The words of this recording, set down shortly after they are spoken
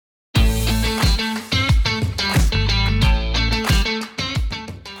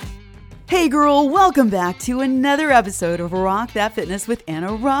Hey girl, welcome back to another episode of Rock That Fitness with Anna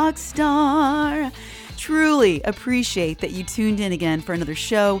Rockstar. Truly appreciate that you tuned in again for another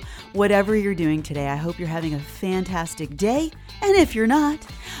show. Whatever you're doing today, I hope you're having a fantastic day. And if you're not,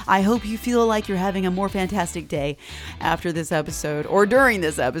 I hope you feel like you're having a more fantastic day after this episode or during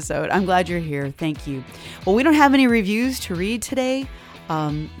this episode. I'm glad you're here. Thank you. Well, we don't have any reviews to read today.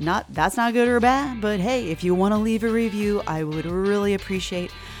 That's not good or bad, but hey, if you want to leave a review, I would really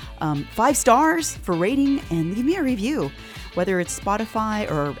appreciate 5 stars for rating and leave me a review, whether it's Spotify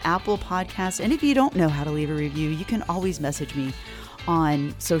or Apple Podcasts. And if you don't know how to leave a review, you can always message me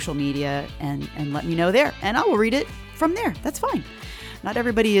on social media and let me know there, and I will read it from there. That's fine. Not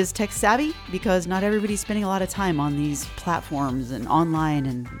everybody is tech savvy because not everybody's spending a lot of time on these platforms and online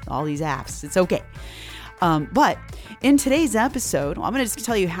and all these apps. It's okay. But in today's episode, I'm going to just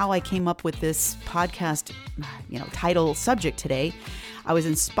tell you how I came up with this podcast, title subject today. I was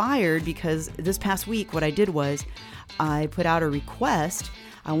inspired because this past week, what I did was I put out a request.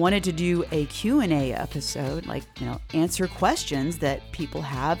 I wanted to do a Q&A episode, answer questions that people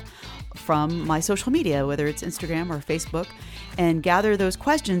have from my social media, whether it's Instagram or Facebook, and gather those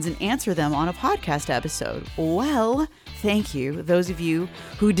questions and answer them on a podcast episode. Well, thank you. Those of you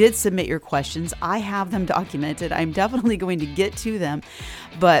who did submit your questions, I have them documented. I'm definitely going to get to them,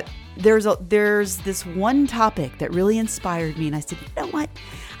 but there's this one topic that really inspired me, and I said, you know what?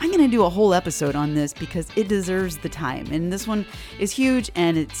 I'm going to do a whole episode on this because it deserves the time. And this one is huge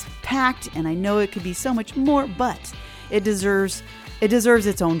and it's packed, and I know it could be so much more, but it deserves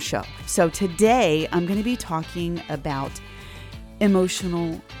its own show. So today I'm going to be talking about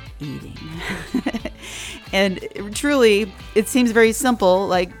emotional eating. And truly, it seems very simple,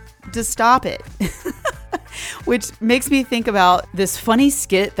 like just stop it. Which makes me think about this funny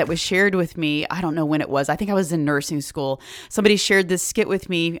skit that was shared with me. I don't know when it was. I think I was in nursing school. Somebody shared this skit with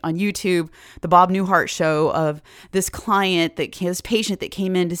me on YouTube, the Bob Newhart show, of this patient that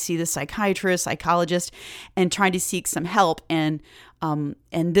came in to see the psychologist, and trying to seek some help. And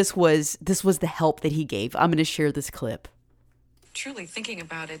this was the help that he gave. I'm going to share this clip. Truly thinking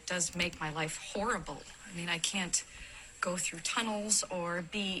about it does make my life horrible. I mean, I can't go through tunnels or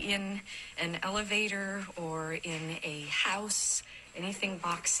be in an elevator or in a house, anything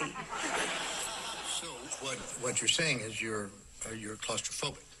boxy. So what you're saying is you're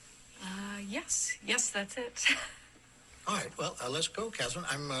claustrophobic. Yes, that's it. All right, well, let's go, Catherine.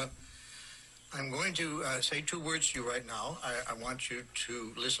 I'm going to say 2 words to you right now. I want you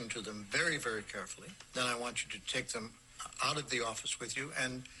to listen to them very, very carefully. Then I want you to take them out of the office with you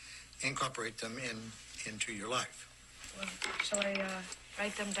and incorporate them into your life. Well, shall I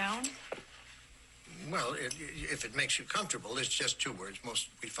write them down? Well, if it makes you comfortable, it's just 2 words.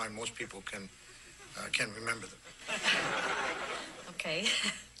 We find most people can remember them. Okay.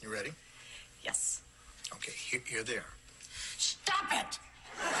 You ready? Yes. Okay, here they are. Stop it!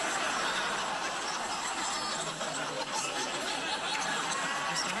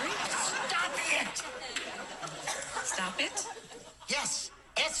 I'm sorry? Stop it! Stop it? Yes,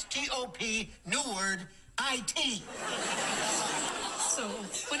 S-T-O-P, new word, I-T. So,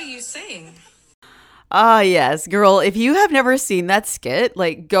 what are you saying? Yes, girl, if you have never seen that skit,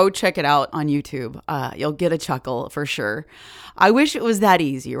 go check it out on YouTube. You'll get a chuckle for sure. I wish it was that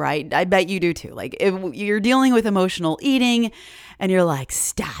easy, right? I bet you do too. If you're dealing with emotional eating and you're like,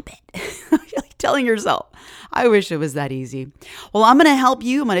 stop it. You're telling yourself, I wish it was that easy. Well, I'm going to help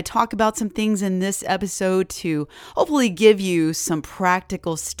you. I'm going to talk about some things in this episode to hopefully give you some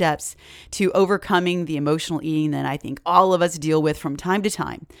practical steps to overcoming the emotional eating that I think all of us deal with from time to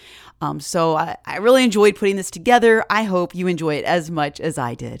time. So I really enjoyed putting this together. I hope you enjoy it as much as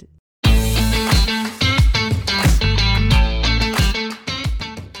I did.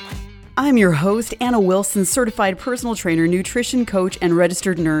 I'm your host, Anna Wilson, certified personal trainer, nutrition coach, and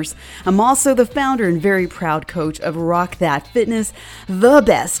registered nurse. I'm also the founder and very proud coach of Rock That Fitness, the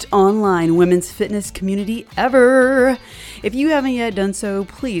best online women's fitness community ever. If you haven't yet done so,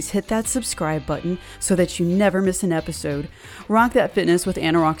 please hit that subscribe button so that you never miss an episode. Rock That Fitness with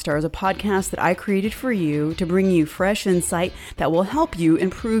Anna Rockstar is a podcast that I created for you to bring you fresh insight that will help you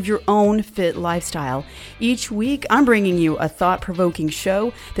improve your own fit lifestyle. Each week, I'm bringing you a thought-provoking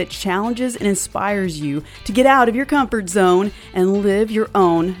show that challenges and inspires you to get out of your comfort zone and live your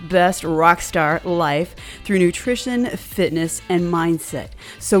own best rockstar life through nutrition, fitness, and mindset.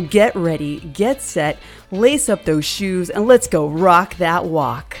 So get ready, get set, lace up those shoes, and let's go rock that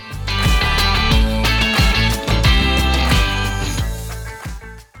walk.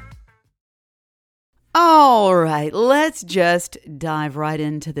 All right, let's just dive right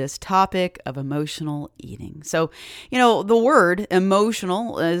into this topic of emotional eating. So, the word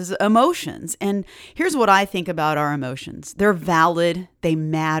emotional is emotions. And here's what I think about our emotions. They're valid, they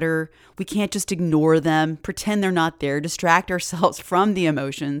matter. We can't just ignore them, pretend they're not there, distract ourselves from the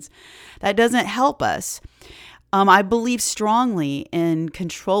emotions. That doesn't help us. I believe strongly in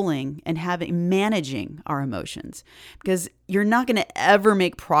controlling and managing our emotions, because you're not going to ever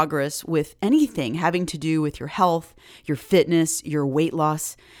make progress with anything having to do with your health, your fitness, your weight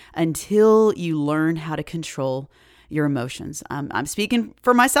loss until you learn how to control your emotions. I'm speaking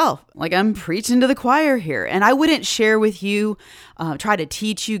for myself, like I'm preaching to the choir here, and I wouldn't share with you, try to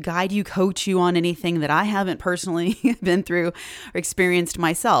teach you, guide you, coach you on anything that I haven't personally been through or experienced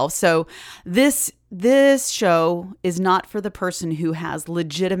myself. So this show is not for the person who has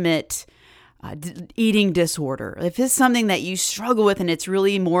legitimate eating disorder. If it's something that you struggle with and it's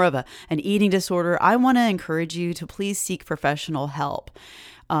really more of an eating disorder, I want to encourage you to please seek professional help.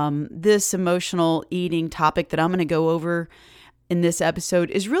 This emotional eating topic that I'm going to go over in this episode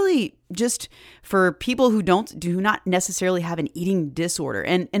is really just for people who do not necessarily have an eating disorder.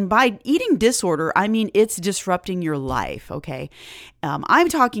 And by eating disorder, I mean it's disrupting your life, okay? I'm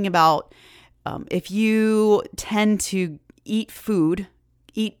talking about if you tend to eat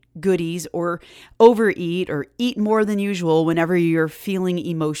goodies or overeat or eat more than usual whenever you're feeling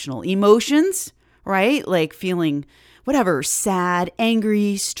emotions, right? Like feeling whatever, sad,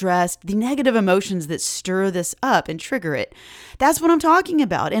 angry, stressed, the negative emotions that stir this up and trigger it. That's what I'm talking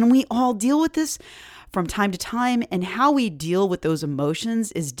about. And we all deal with this from time to time, and how we deal with those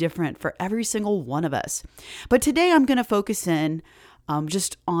emotions is different for every single one of us. But today I'm going to focus in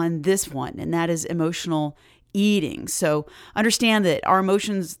just on this one, and that is emotional eating. So understand that our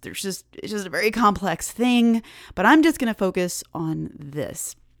emotions, it's just a very complex thing, but I'm just going to focus on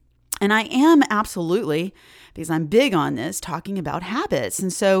this. And I am absolutely, because I'm big on this, talking about habits.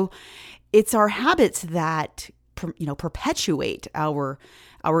 And so it's our habits that, perpetuate our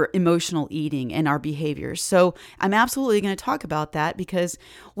emotional eating and our behaviors. So I'm absolutely going to talk about that, because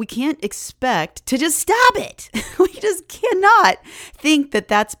we can't expect to just stop it. We just cannot think that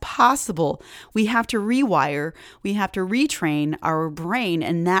that's possible. We have to rewire, we have to retrain our brain,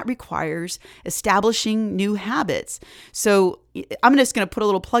 and that requires establishing new habits. So I'm just going to put a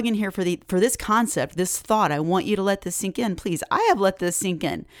little plug in here for this concept, this thought. I want you to let this sink in, please. I have let this sink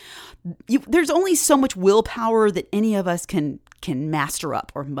in. There's only so much willpower that any of us can muster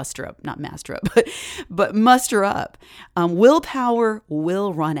up. Willpower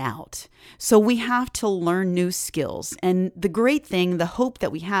will run out. So we have to learn new skills. And the great thing, the hope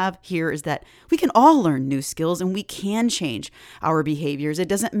that we have here is that we can all learn new skills and we can change our behaviors. It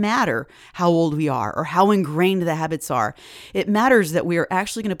doesn't matter how old we are or how ingrained the habits are. It matters that we are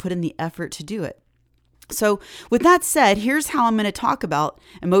actually going to put in the effort to do it. So with that said, here's how I'm going to talk about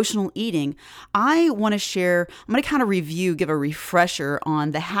emotional eating. I'm going to kind of give a refresher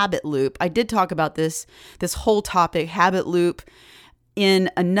on the habit loop. I did talk about this whole topic, habit loop,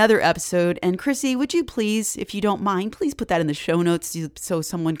 in another episode. And Chrissy, would you please, if you don't mind, please put that in the show notes so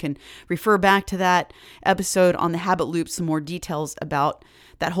someone can refer back to that episode on the habit loop, some more details about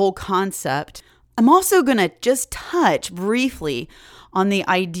that whole concept. I'm also going to just touch briefly on the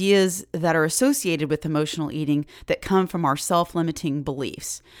ideas that are associated with emotional eating that come from our self-limiting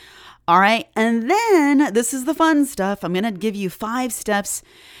beliefs. All right. And then this is the fun stuff. I'm going to give you 5 steps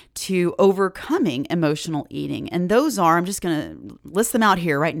to overcoming emotional eating. And those are, I'm just going to list them out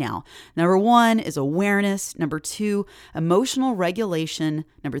here right now. Number 1 is awareness. Number 2, emotional regulation.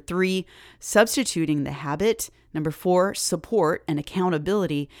 Number 3, substituting the habit. Number 4, support and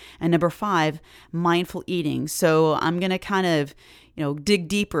accountability. And number 5, mindful eating. So I'm going to kind of dig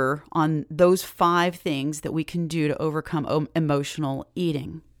deeper on those 5 things that we can do to overcome emotional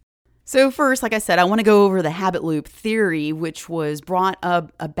eating. So first, like I said, I want to go over the habit loop theory, which was brought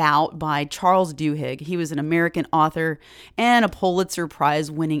about by Charles Duhigg. He was an American author and a Pulitzer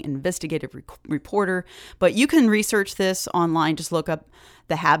Prize winning investigative reporter. But you can research this online. Just look up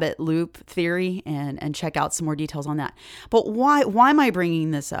the habit loop theory and check out some more details on that. But why am I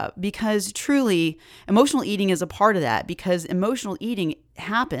bringing this up? Because truly, emotional eating is a part of that, because emotional eating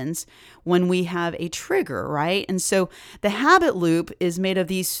happens when we have a trigger, right? And so the habit loop is made of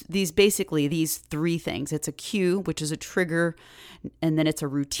these 3 things. It's a cue, which is a trigger, and then it's a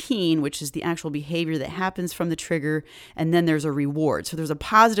routine, which is the actual behavior that happens from the trigger, and then there's a reward. So there's a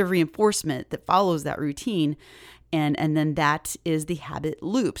positive reinforcement that follows that routine, and then that is the habit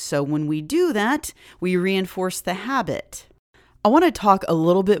loop. So when we do that, we reinforce the habit. I want to talk a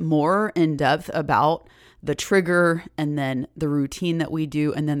little bit more in depth about the trigger, and then the routine that we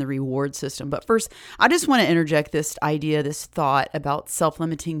do, and then the reward system. But first, I just want to interject this idea, this thought about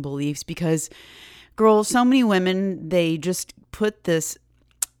self-limiting beliefs, because girls, so many women, they just put this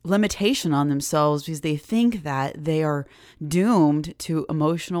limitation on themselves because they think that they are doomed to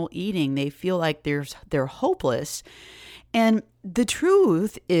emotional eating. They feel like they're hopeless. And the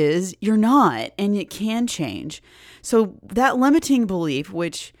truth is you're not, and it can change. So that limiting belief,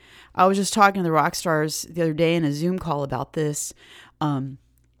 which I was just talking to the rock stars the other day in a Zoom call about this,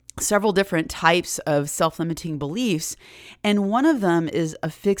 several different types of self-limiting beliefs. And one of them is a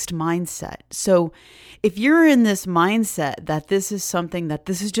fixed mindset. So if you're in this mindset that this is something that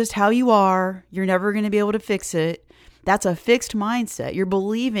this is just how you are, you're never going to be able to fix it. That's a fixed mindset. You're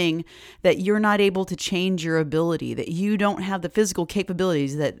believing that you're not able to change your ability, that you don't have the physical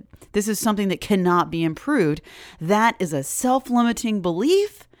capabilities, that this is something that cannot be improved. That is a self-limiting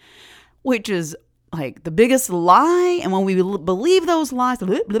belief, which is like the biggest lie. And when we believe those lies,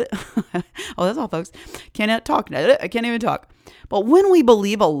 oh, that's all, folks. Can't talk. I can't even talk. But when we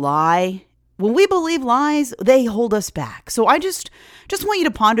believe a lie, when we believe lies, they hold us back. So I just want you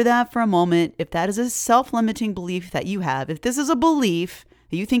to ponder that for a moment. If that is a self-limiting belief that you have, if this is a belief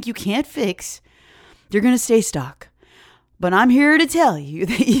that you think you can't fix, you're going to stay stuck. But I'm here to tell you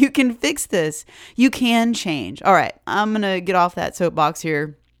that you can fix this. You can change. All right, I'm going to get off that soapbox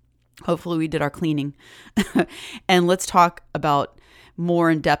here. Hopefully we did our cleaning. And let's talk about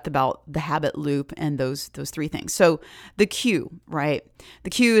more in depth about the habit loop and those three things. So the cue, right? The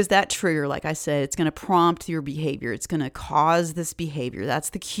cue is that trigger. Like I said, it's going to prompt your behavior. It's going to cause this behavior.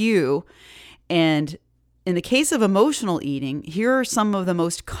 That's the cue. And in the case of emotional eating, here are some of the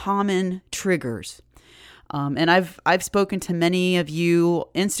most common triggers. And I've spoken to many of you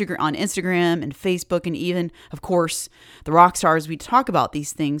on Instagram and Facebook, and even, of course, the rock stars. We talk about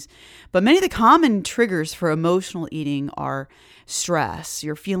these things, but many of the common triggers for emotional eating are stress.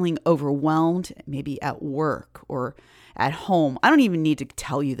 You're feeling overwhelmed, maybe at work or at home. I don't even need to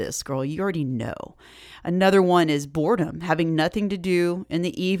tell you this, girl. You already know. Another one is boredom, having nothing to do in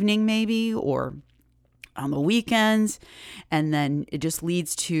the evening, maybe, or on the weekends, and then it just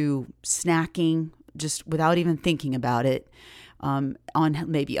leads to snacking just without even thinking about it, on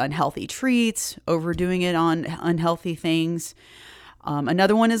maybe unhealthy treats, overdoing it on unhealthy things.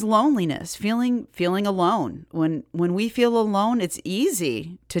 Another one is loneliness, feeling alone. When we feel alone, it's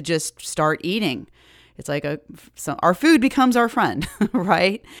easy to just start eating. It's like our food becomes our friend,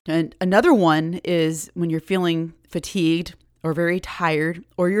 right? And another one is when you're feeling fatigued or very tired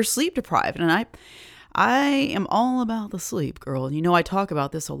or you're sleep deprived. And I am all about the sleep, girl. You know, I talk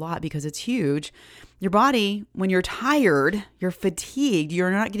about this a lot because it's huge. Your body, when you're tired, you're fatigued,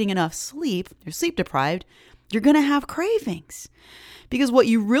 you're not getting enough sleep, you're sleep deprived, you're going to have cravings. Because what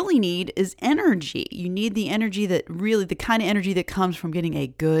you really need is energy. You need the energy the kind of energy that comes from getting a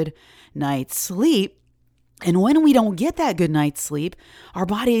good night's sleep. And when we don't get that good night's sleep, our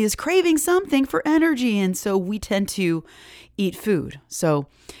body is craving something for energy. And so we tend to eat food. So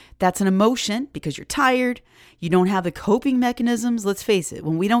that's an emotion because you're tired. You don't have the coping mechanisms. Let's face it.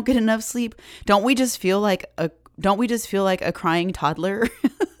 When we don't get enough sleep, don't we just feel like a crying toddler?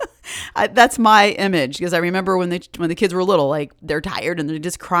 That's my image, because I remember when the kids were little, like they're tired and they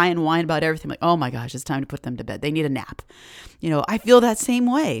just cry and whine about everything. Like, oh my gosh, it's time to put them to bed. They need a nap. You know, I feel that same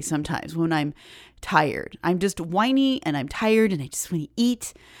way sometimes when I'm tired. I'm just whiny and I'm tired and I just want to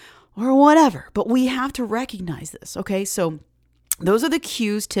eat or whatever. But we have to recognize this. Okay, so those are the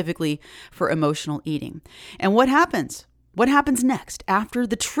cues typically for emotional eating. And what happens? What happens next after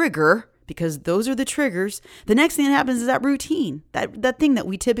the trigger? Because those are the triggers. The next thing that happens is that routine, that thing that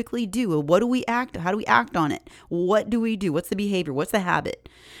we typically do. What do we act? How do we act on it? What do we do? What's the behavior? What's the habit?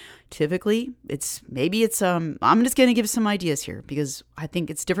 Typically, I'm just going to give some ideas here because I think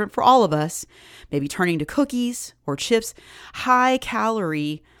it's different for all of us. Maybe turning to cookies or chips, high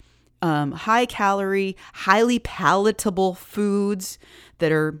calorie, highly palatable foods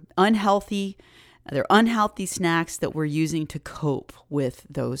that are unhealthy. They're unhealthy snacks that we're using to cope with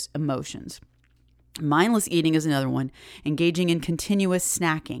those emotions. Mindless eating is another one. Engaging in continuous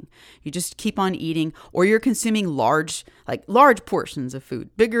snacking. You just keep on eating, or you're consuming large portions of food,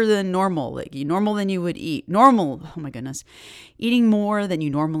 bigger than normal, normal than you would eat. Oh my goodness. Eating more than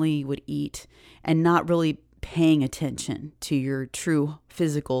you normally would eat and not really paying attention to your true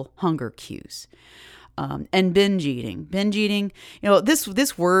physical hunger cues. And binge eating. Binge eating,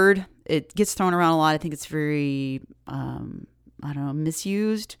 this word, it gets thrown around a lot. I think it's very,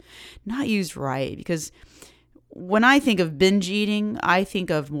 misused, not used right. Because when I think of binge eating, I think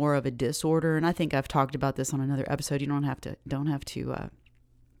of more of a disorder. And I think I've talked about this on another episode. You don't have to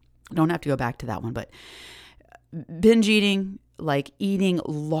Don't have to go back to that one, but binge eating, like eating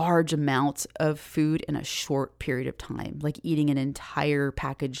large amounts of food in a short period of time, like eating an entire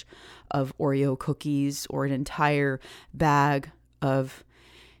package of Oreo cookies or an entire bag of,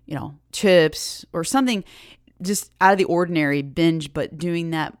 chips or something just out of the ordinary binge, but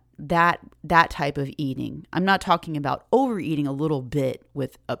doing that type of eating. I'm not talking about overeating a little bit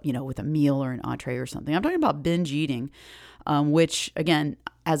with a meal or an entree or something. I'm talking about binge eating, which again,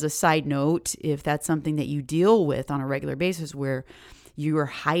 as a side note, if that's something that you deal with on a regular basis where you are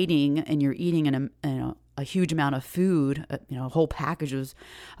hiding and you're eating a huge amount of food, whole packages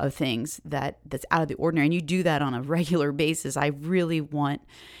of things that's out of the ordinary, and you do that on a regular basis, I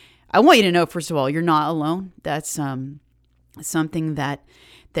want you to know, first of all, you're not alone. That's something that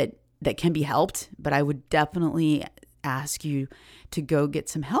can be helped, but I would definitely ask you to go get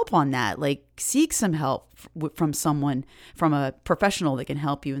some help on that. Like, seek some help from someone, from a professional that can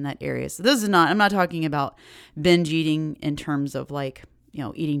help you in that area. So I'm not talking about binge eating in terms of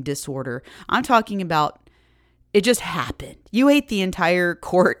eating disorder. I'm talking about it just happened. You ate the entire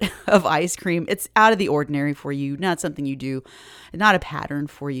quart of ice cream. It's out of the ordinary for you, not something you do, not a pattern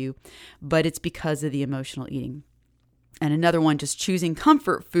for you, but it's because of the emotional eating. And another one, just choosing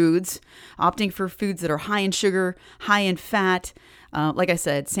comfort foods, opting for foods that are high in sugar, high in fat. Like I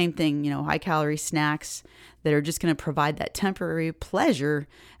said, same thing, high calorie snacks that are just going to provide that temporary pleasure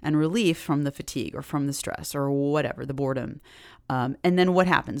and relief from the fatigue or from the stress or whatever, the boredom. And then what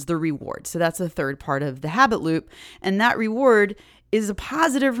happens? The reward. So that's the third part of the habit loop. And that reward is a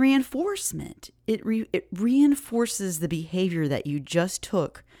positive reinforcement. It reinforces the behavior that you just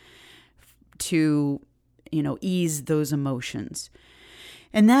took to ease those emotions.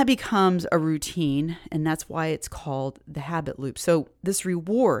 And that becomes a routine, and that's why it's called the habit loop. So this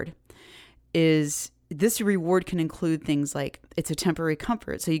reward can include things like it's a temporary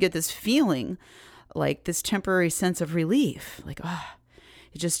comfort. So you get this feeling, like this temporary sense of relief, like,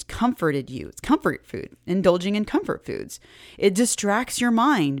 it just comforted you. It's comfort food, indulging in comfort foods. It distracts your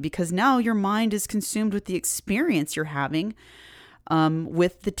mind because now your mind is consumed with the experience you're having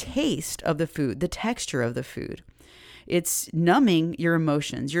with the taste of the food, the texture of the food. It's numbing your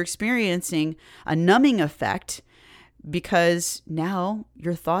emotions. You're experiencing a numbing effect because now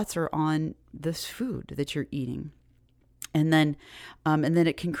your thoughts are on this food that you're eating. And then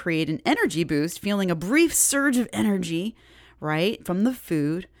it can create an energy boost, feeling a brief surge of energy, right, from the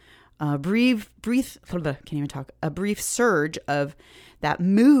food. A brief surge of that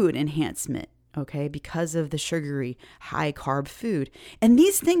mood enhancement. Okay, because of the sugary, high carb food. And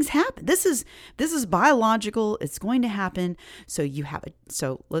these things happen. This is biological. It's going to happen.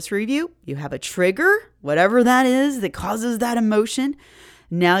 So let's review. You have a trigger, whatever that is that causes that emotion.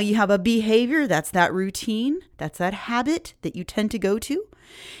 Now you have a behavior. That's that routine. That's that habit that you tend to go to.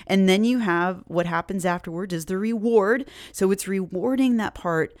 And then you have what happens afterward is the reward. So it's rewarding that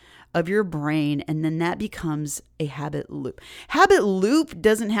part of your brain, and then that becomes a habit loop. Habit loop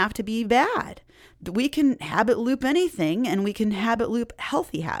doesn't have to be bad. We can habit loop anything, and we can habit loop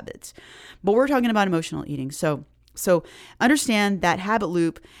healthy habits. But we're talking about emotional eating. So understand that habit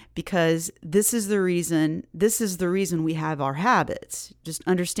loop, because this is the reason we have our habits. Just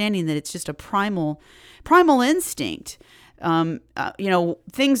understanding that it's just a primal instinct.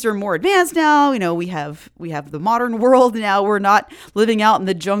 Things are more advanced now. We have the modern world now. We're not living out in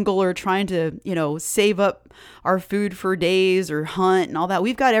the jungle or trying to, save up our food for days or hunt and all that.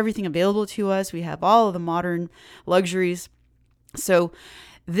 We've got everything available to us. We have all of the modern luxuries. So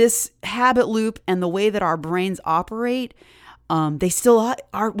this habit loop and the way that our brains operate, they still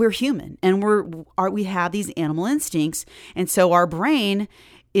are, we're human, and we have these animal instincts. And so our brain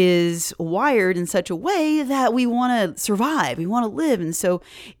is wired in such a way that we want to survive, we want to live. And so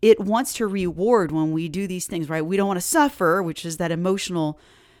it wants to reward when we do these things, right? We don't want to suffer, which is that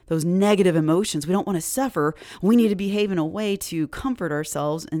those negative emotions. We don't want to suffer. We need to behave in a way to comfort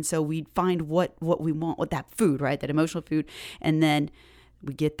ourselves. And so we find what we want with that food, right? That emotional food. And then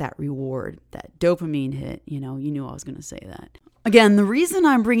we get that reward, that dopamine hit. You knew I was going to say that. Again, the reason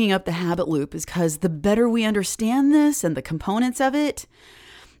I'm bringing up the habit loop is because the better we understand this and the components of it,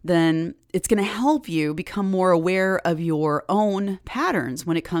 then it's going to help you become more aware of your own patterns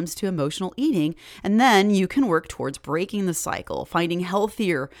when it comes to emotional eating. And then you can work towards breaking the cycle, finding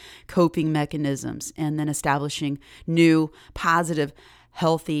healthier coping mechanisms, and then establishing new, positive,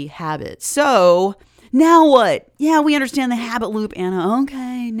 healthy habits. So now what? Yeah, we understand the habit loop, Anna.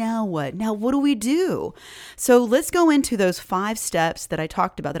 Okay, now what? Now what do we do? So let's go into those 5 steps that I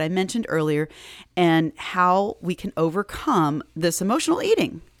talked about, that I mentioned earlier, and how we can overcome this emotional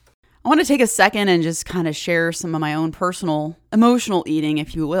eating. I want to take a second and just kind of share some of my own personal emotional eating,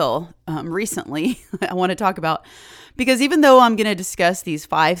 if you will, recently. I want to talk about, because even though I'm going to discuss these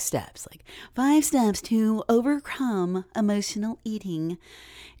 5 steps, like 5 steps to overcome emotional eating,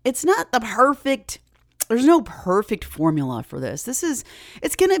 it's not the perfect, there's no perfect formula for this.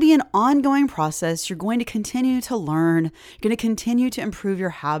 It's going to be an ongoing process. You're going to continue to learn. You're going to continue to improve your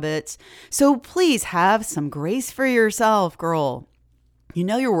habits. So please have some grace for yourself, girl. You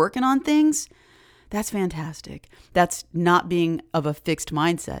know you're working on things? That's fantastic. That's not being of a fixed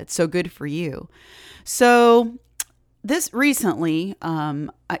mindset. So good for you. So this recently,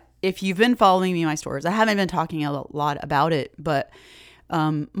 if you've been following me in my stories, I haven't been talking a lot about it, but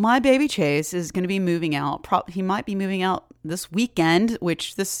my baby Chase is going to be moving out. He might be moving out this weekend,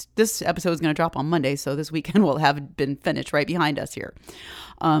 which this episode is going to drop on Monday. So this weekend will have been finished right behind us here.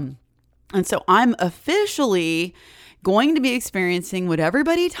 And so I'm officially going to be experiencing what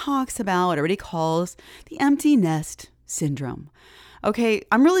everybody talks about, what everybody calls the empty nest syndrome. Okay,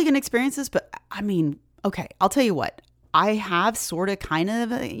 I'm really going to experience this, but I mean, okay, I'll tell you what. I have sort of kind of,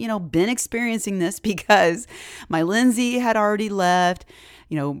 been experiencing this because my Lindsay had already left,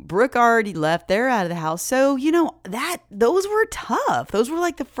 Brooke already left. They're out of the house. So, those were tough. Those were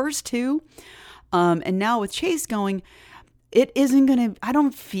like the first 2. And now with Chase going, it isn't going to, I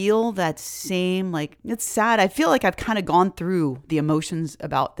don't feel that same, like, it's sad. I feel like I've kind of gone through the emotions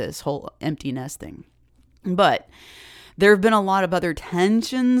about this whole empty nest thing. But there have been a lot of other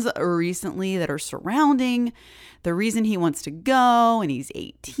tensions recently that are surrounding the reason he wants to go, and he's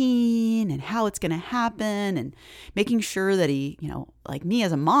 18, and how it's going to happen, and making sure that he, like me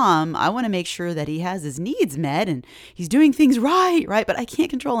as a mom, I want to make sure that he has his needs met and he's doing things right? But I can't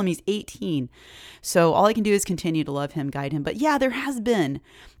control him. He's 18. So all I can do is continue to love him, guide him. But yeah, there has been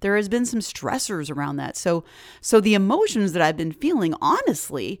some stressors around that. So the emotions that I've been feeling,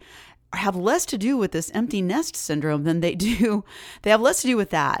 honestly, have less to do with this empty nest syndrome than they have less to do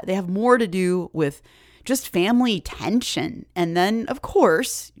with that. They have more to do with just family tension. And then, of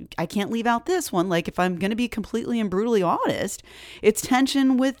course, I can't leave out this one. Like, if I'm going to be completely and brutally honest, it's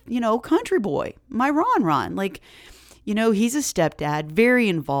tension with, Country Boy, my Ron. Like, he's a stepdad, very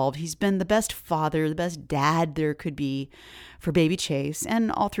involved. He's been the best father, the best dad there could be for baby Chase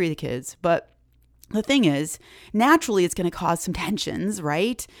and all 3 of the kids. But the thing is, naturally, it's going to cause some tensions,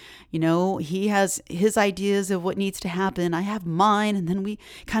 right? He has his ideas of what needs to happen. I have mine, and then we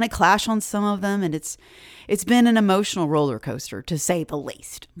kind of clash on some of them. And it's been an emotional roller coaster, to say the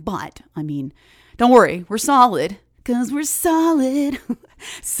least. But, I mean, don't worry. We're solid, because we're solid.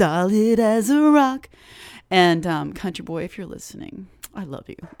 Solid as a rock. And Country Boy, if you're listening, I love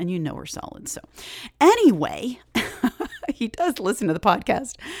you. And we're solid. So anyway, he does listen to the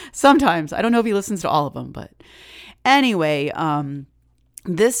podcast sometimes. I don't know if he listens to all of them, but anyway,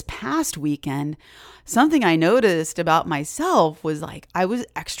 this past weekend, something I noticed about myself was like, I was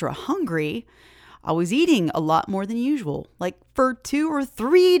extra hungry. I was eating a lot more than usual, like for 2 or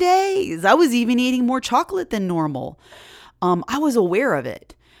 3 days. I was even eating more chocolate than normal. I was aware of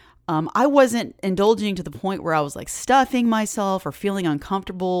it. I wasn't indulging to the point where I was like stuffing myself or feeling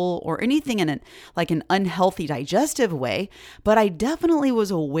uncomfortable or anything in an unhealthy digestive way, but I definitely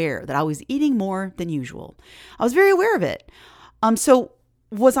was aware that I was eating more than usual. I was very aware of it. So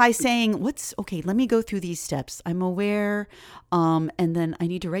was I saying, okay, let me go through these steps. I'm aware, and then I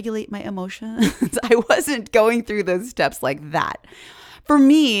need to regulate my emotions. I wasn't going through those steps like that. For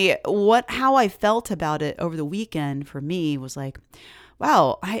me, how I felt about it over the weekend for me was like,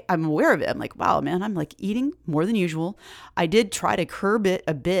 wow, I'm aware of it. I'm like, wow, man, I'm like eating more than usual. I did try to curb it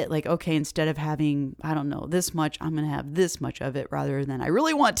a bit. Like, okay, instead of having, I don't know, this much, I'm going to have this much of it rather than I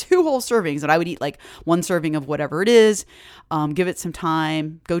really want 2 whole servings. And I would eat like 1 serving of whatever it is, give it some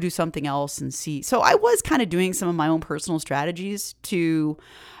time, go do something else and see. So I was kind of doing some of my own personal strategies to,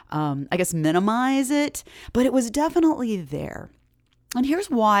 I guess, minimize it, but it was definitely there. And here's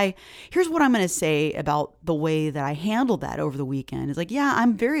what I'm going to say about the way that I handled that over the weekend is like, yeah,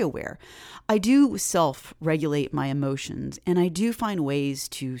 I'm very aware. I do self-regulate my emotions and I do find ways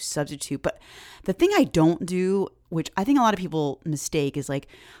to substitute. But the thing I don't do, which I think a lot of people mistake, is like,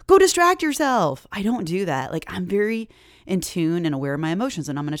 go distract yourself. I don't do that. Like, I'm very in tune and aware of my emotions.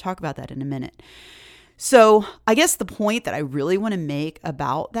 And I'm going to talk about that in a minute. So I guess the point that I really want to make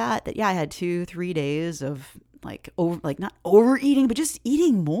about that yeah, I had 2-3 days of not overeating, but just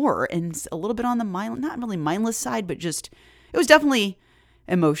eating more and a little bit on the not really mindless side, but just, it was definitely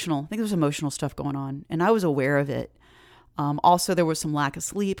emotional. I think there was emotional stuff going on and I was aware of it. Also, there was some lack of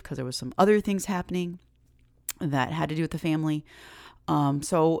sleep because there was some other things happening that had to do with the family.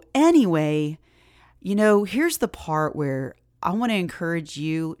 So anyway, here's the part where I want to encourage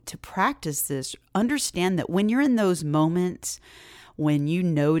you to practice this. Understand that when you're in those moments, when you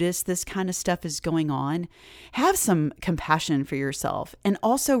notice this kind of stuff is going on, have some compassion for yourself and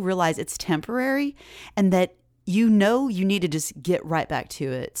also realize it's temporary and that you need to just get right back to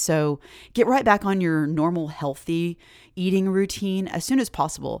it. So get right back on your normal, healthy eating routine as soon as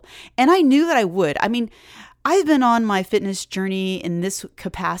possible. And I knew that I would. I mean, I've been on my fitness journey in this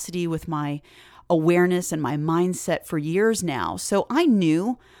capacity with my awareness and my mindset for years now. So I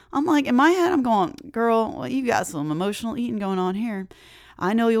knew, I'm like, in my head, I'm going, girl, well, you got some emotional eating going on here.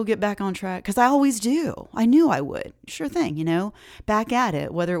 I know you'll get back on track because I always do. I knew I would. Sure thing, back at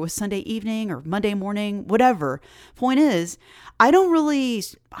it, whether it was Sunday evening or Monday morning, whatever. Point is, that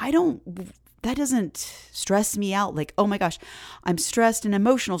doesn't stress me out like, oh my gosh, I'm stressed and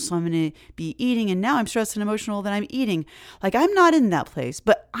emotional, so I'm going to be eating. And now I'm stressed and emotional that I'm eating. Like, I'm not in that place.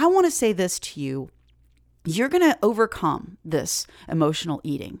 But I want to say this to you. You're going to overcome this emotional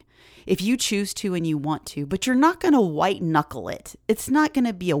eating if you choose to and you want to, but you're not going to white knuckle it. It's not going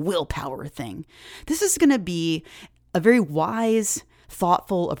to be a willpower thing. This is going to be a very wise,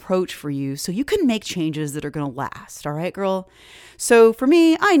 thoughtful approach for you so you can make changes that are going to last. All right, girl? So for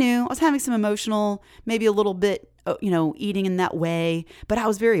me, I knew I was having some emotional, maybe a little bit, eating in that way, but I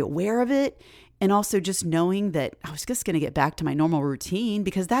was very aware of it. And also just knowing that I was just going to get back to my normal routine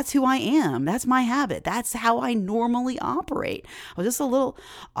because that's who I am. That's my habit. That's how I normally operate. I was just a little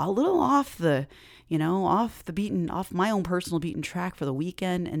off the, off my own personal beaten track for the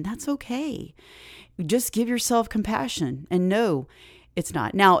weekend. And that's okay. Just give yourself compassion and know it's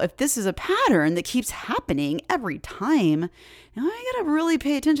not. Now, if this is a pattern that keeps happening every time, now I got to really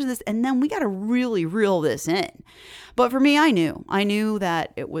pay attention to this. And then we got to really reel this in. But for me, I knew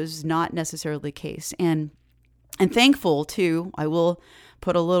that it was not necessarily the case. And thankful too, I will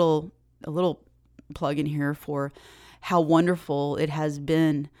put a little plug in here for how wonderful it has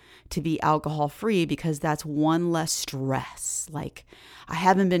been to be alcohol free because that's one less stress. Like I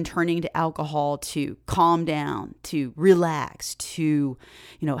haven't been turning to alcohol to calm down, to relax, to,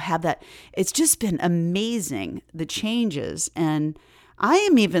 have that. It's just been amazing, the changes. And I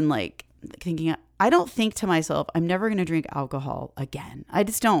am even like thinking, I don't think to myself, I'm never going to drink alcohol again. I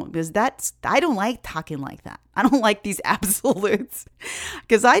just don't because I don't like talking like that. I don't like these absolutes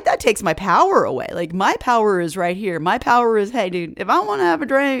because that takes my power away. Like my power is right here. My power is, hey dude, if I want to have a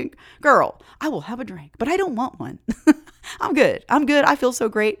drink, girl, I will have a drink, but I don't want one. I'm good. I feel so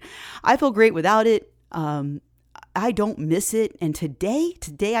great. I feel great without it. I don't miss it. And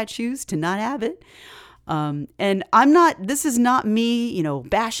today I choose to not have it. And this is not me,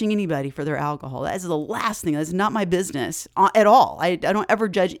 bashing anybody for their alcohol. That is the last thing. That's not my business at all. I don't ever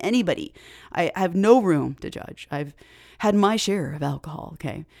judge anybody. I have no room to judge. I've had my share of alcohol.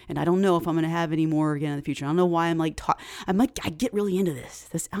 Okay. And I don't know if I'm going to have any more again in the future. I don't know why I get really into this.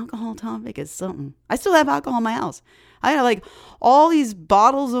 This alcohol topic is something. I still have alcohol in my house. I have like all these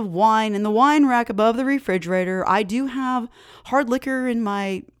bottles of wine in the wine rack above the refrigerator. I do have hard liquor in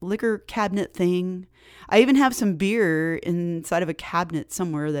my liquor cabinet thing. I even have some beer inside of a cabinet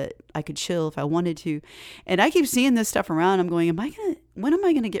somewhere that I could chill if I wanted to. And I keep seeing this stuff around. I'm going, when am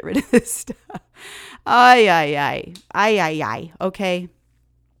I going to get rid of this stuff? Ay. Okay.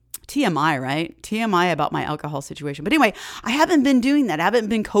 TMI, right? TMI about my alcohol situation. But anyway, I haven't been doing that. I haven't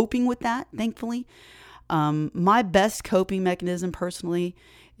been coping with that, thankfully. My best coping mechanism personally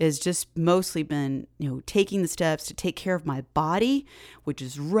is just mostly been, taking the steps to take care of my body, which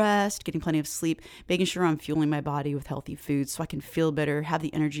is rest, getting plenty of sleep, making sure I'm fueling my body with healthy foods so I can feel better, have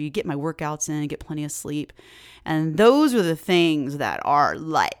the energy, get my workouts in, get plenty of sleep. And those are the things that are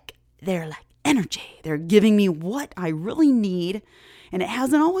they're like energy. They're giving me what I really need. And it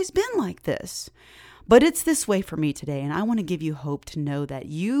hasn't always been like this, but it's this way for me today. And I want to give you hope to know that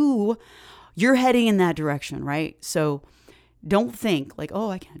you're heading in that direction, right? So don't think like,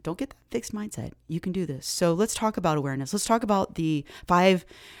 oh, I can't. Don't get that fixed mindset. You can do this. So let's talk about awareness. Let's talk about the five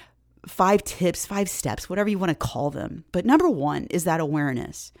tips, 5 steps, whatever you want to call them. But number 1 is that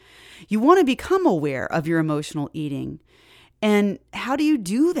awareness. You want to become aware of your emotional eating. And how do you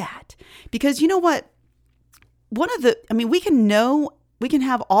do that? Because you know what? We can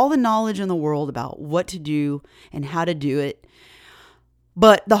have all the knowledge in the world about what to do and how to do it.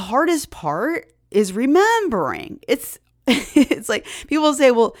 But the hardest part is remembering. It's like people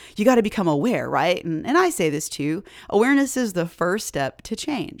say, well, you got to become aware, right? And I say this too. Awareness is the first step to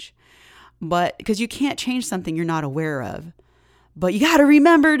change. But because you can't change something you're not aware of. But you got to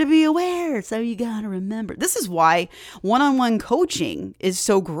remember to be aware. So you got to remember. This is why one-on-one coaching is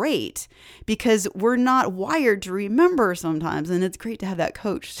so great because we're not wired to remember sometimes. And it's great to have that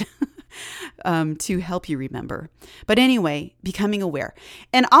coach to help you remember. But anyway, becoming aware.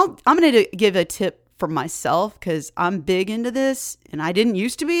 And I'm going to give a tip for myself because I'm big into this and I didn't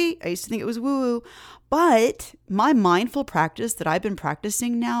used to be. I used to think it was woo-woo. But my mindful practice that I've been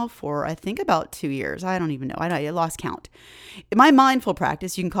practicing now for, I think, about 2 years. I don't even know. I lost count. My mindful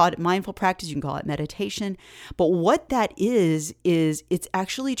practice, you can call it mindful practice, you can call it meditation. But what that is it's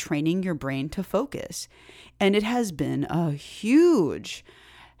actually training your brain to focus. And it has been a huge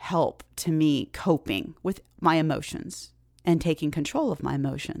help to me coping with my emotions and taking control of my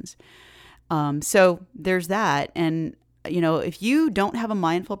emotions. So there's that. And if you don't have a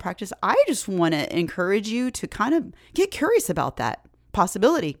mindful practice, I just want to encourage you to kind of get curious about that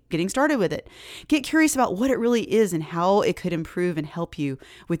possibility, getting started with it. Get curious about what it really is and how it could improve and help you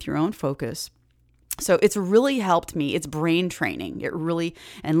with your own focus. So it's really helped me. It's brain training. It really,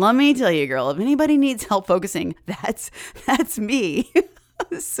 and let me tell you, girl, if anybody needs help focusing, that's me.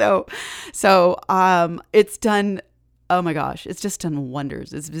 So it's done. Oh my gosh, it's just done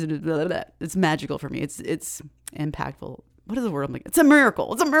wonders. It's magical for me. It's impactful. What is the word I'm like? It's a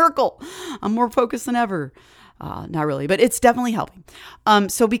miracle. It's a miracle. I'm more focused than ever. Not really, but it's definitely helping.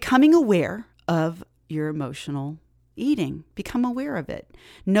 So becoming aware of your emotional eating, become aware of it.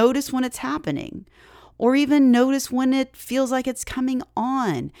 Notice when it's happening, or even notice when it feels like it's coming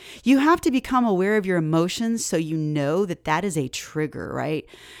on. You have to become aware of your emotions so you know that is a trigger, right?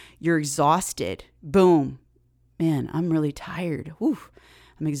 You're exhausted. Boom. Man, I'm really tired. Whew,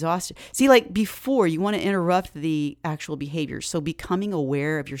 I'm exhausted. See, like before, you want to interrupt the actual behavior. So becoming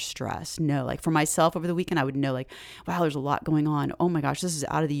aware of your stress. No, like for myself over the weekend, I would know like, wow, there's a lot going on. Oh my gosh, this is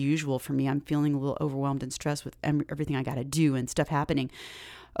out of the usual for me. I'm feeling a little overwhelmed and stressed with everything I got to do and stuff happening.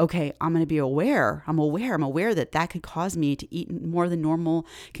 Okay, I'm going to be aware. I'm aware that could cause me to eat more than normal,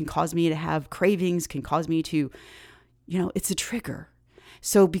 can cause me to have cravings, can cause me to, it's a trigger.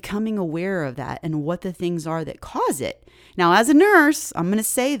 So becoming aware of that and what the things are that cause it. Now, as a nurse, I'm going to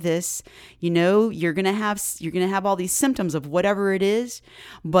say this, you're going to have all these symptoms of whatever it is,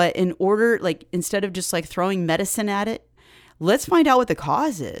 but instead of just like throwing medicine at it, let's find out what the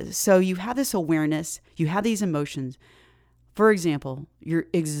cause is. So you have this awareness, you have these emotions. For example, you're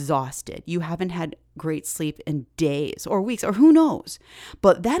exhausted. You haven't had great sleep in days or weeks or who knows,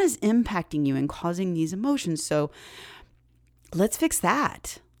 but that is impacting you and causing these emotions. So let's fix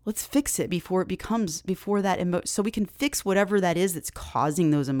that. Let's fix it before that so we can fix whatever that is that's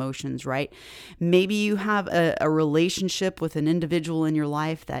causing those emotions, right? Maybe you have a relationship with an individual in your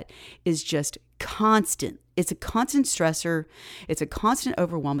life that is just constant. It's a constant stressor. It's a constant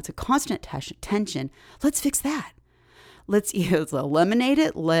overwhelm. It's a constant tension. Let's fix that. Let's eliminate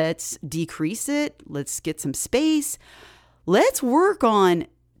it. Let's decrease it. Let's get some space. Let's work on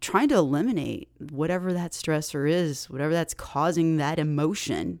trying to eliminate whatever that stressor is, whatever that's causing that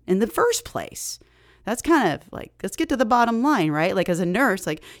emotion in the first place. That's kind of like, let's get to the bottom line, right? Like as a nurse,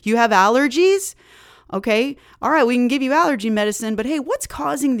 like you have allergies. Okay. All right. We can give you allergy medicine, but hey, what's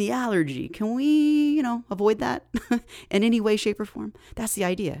causing the allergy? Can we, avoid that in any way, shape, or form? That's the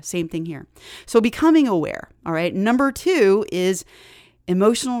idea. Same thing here. So becoming aware. All right. Number 2 is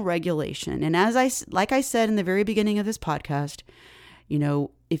emotional regulation. And like I said in the very beginning of this podcast,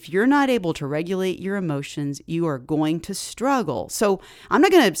 if you're not able to regulate your emotions, you are going to struggle. So I'm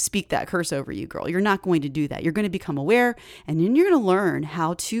not going to speak that curse over you, girl. You're not going to do that. You're going to become aware, and then you're going to learn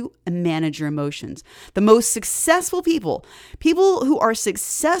how to manage your emotions. The most successful people who are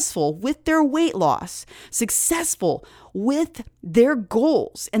successful with their weight loss, successful with their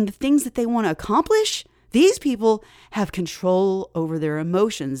goals and the things that they want to accomplish, these people have control over their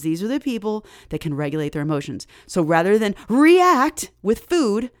emotions. These are the people that can regulate their emotions. So rather than react with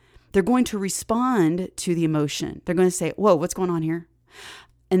food, they're going to respond to the emotion. They're going to say, whoa, what's going on here?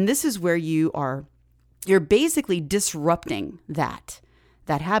 And this is where you're basically disrupting that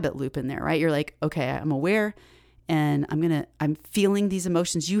habit loop in there, right? You're like, okay, I'm aware and I'm feeling these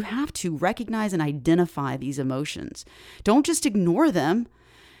emotions. You have to recognize and identify these emotions. Don't just ignore them.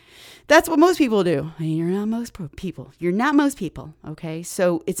 That's what most people do. And you're not most people. You're not most people. Okay.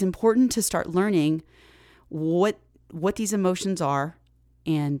 So it's important to start learning what these emotions are.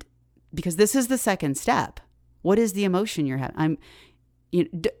 And because this is the second step. What is the emotion you're having?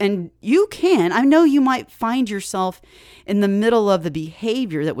 I know you might find yourself in the middle of the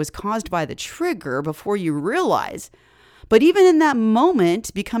behavior that was caused by the trigger before you realize. But even in that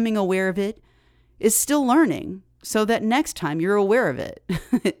moment, becoming aware of it is still learning. So that next time you're aware of it.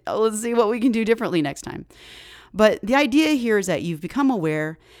 Let's see what we can do differently next time. But the idea here is that you've become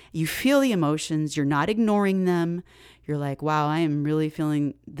aware, you feel the emotions, you're not ignoring them. You're like, wow, I am really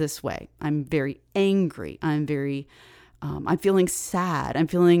feeling this way. I'm very angry. I'm very I'm feeling sad. I'm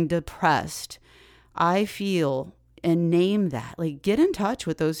feeling depressed. I feel, and name that. Like, get in touch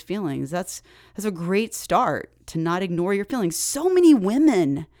with those feelings. That's a great start, to not ignore your feelings. So many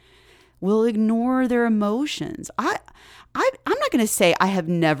women will ignore their emotions. I'm not going to say I have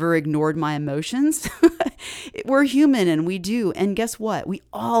never ignored my emotions. We're human and we do. And guess what? We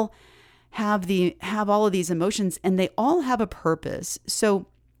all have all of these emotions, and they all have a purpose. So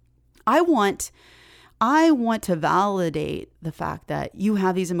I want to validate the fact that you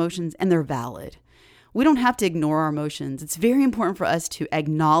have these emotions and they're valid. We don't have to ignore our emotions. It's very important for us to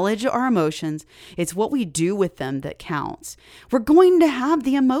acknowledge our emotions. It's what we do with them that counts. We're going to have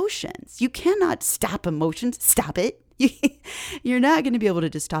the emotions. You cannot stop emotions. Stop it. You're not going to be able to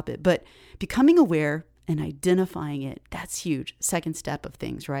just stop it. But becoming aware and identifying it, that's huge. Second step of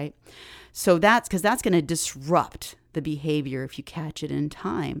things, right? So that's going to disrupt the behavior if you catch it in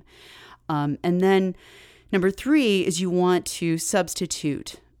time. And then number 3 is you want to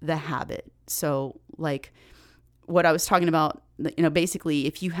substitute the habit. So like what I was talking about, basically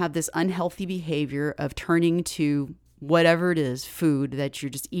if you have this unhealthy behavior of turning to whatever it is, food that you're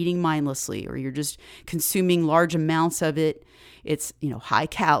just eating mindlessly, or you're just consuming large amounts of it, it's, high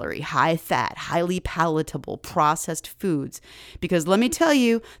calorie, high fat, highly palatable, processed foods. Because let me tell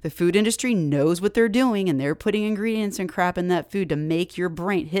you, the food industry knows what they're doing, and they're putting ingredients and crap in that food to make your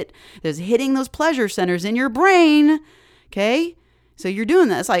brain hitting those pleasure centers in your brain. Okay? So you're doing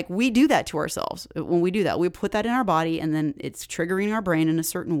that. It's like we do that to ourselves. When we do that, we put that in our body, and then it's triggering our brain in a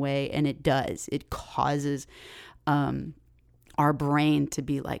certain way, and it causes our brain to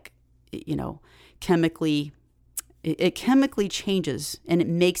be like, chemically, it chemically changes, and it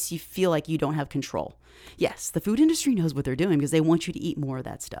makes you feel like you don't have control. Yes, the food industry knows what they're doing because they want you to eat more of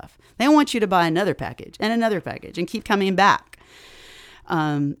that stuff. They want you to buy another package and keep coming back.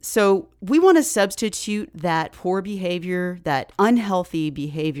 So we want to substitute that poor behavior, that unhealthy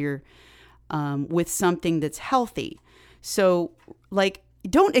behavior, with something that's healthy. So like,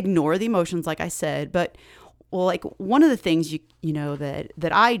 don't ignore the emotions, like I said, but like one of the things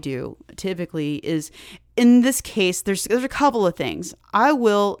that I do typically is, in this case, there's a couple of things. I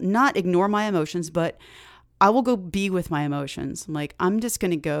will not ignore my emotions, but I will go be with my emotions. Like, I'm just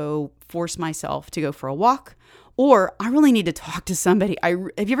going to go force myself to go for a walk, or I really need to talk to somebody.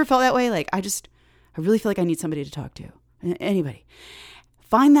 Have you ever felt that way? Like, I really feel like I need somebody to talk to. Anybody.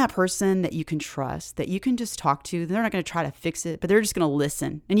 Find that person that you can trust, that you can just talk to. They're not going to try to fix it, but they're just going to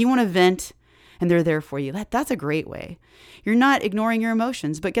listen. And you want to vent, and they're there for you. That's a great way. You're not ignoring your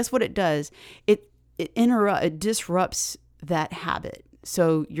emotions, but guess what it does? It disrupts that habit.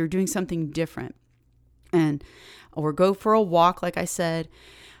 So you're doing something different. Or go for a walk, like I said,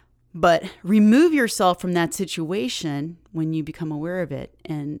 but remove yourself from that situation when you become aware of it.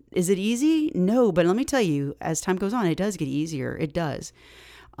 And is it easy? No, but let me tell you, as time goes on, it does get easier. It does.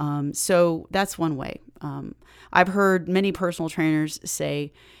 So that's one way. I've heard many personal trainers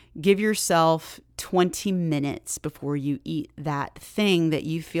say, give yourself 20 minutes before you eat that thing that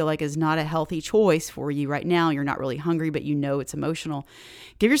you feel like is not a healthy choice for you right now. You're not really hungry, but it's emotional.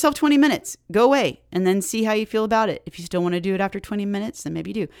 Give yourself 20 minutes. Go away and then see how you feel about it. If you still want to do it after 20 minutes, then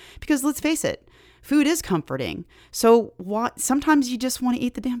maybe do. Because let's face it, food is comforting. So sometimes you just want to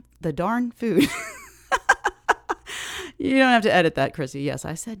eat the darn food. You don't have to edit that, Chrissy. Yes,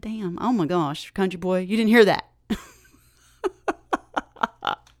 I said damn. Oh my gosh, country boy, you didn't hear that.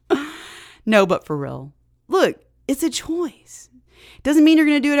 No, but for real, look, it's a choice. Doesn't mean you're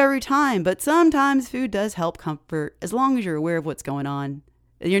going to do it every time, but sometimes food does help comfort as long as you're aware of what's going on.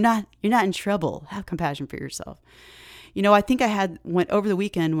 You're not in trouble. Have compassion for yourself. I think went over the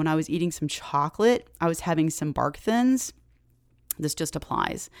weekend when I was eating some chocolate. I was having some bark thins. This just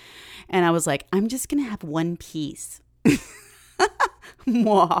applies. And I was like, I'm just going to have one piece. Did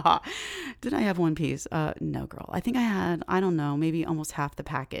I have one piece? No, girl. I think I had, I don't know, maybe almost half the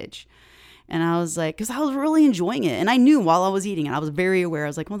package. And I was like, because I was really enjoying it. And I knew while I was eating it, I was very aware. I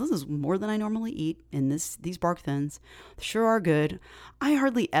was like, well, this is more than I normally eat. And these bark thins sure are good. I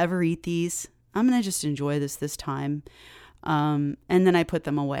hardly ever eat these. I'm going to just enjoy this time. And then I put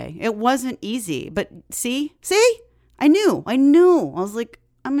them away. It wasn't easy. But see, I knew. I was like,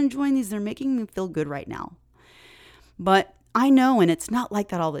 I'm enjoying these. They're making me feel good right now. But I know, and it's not like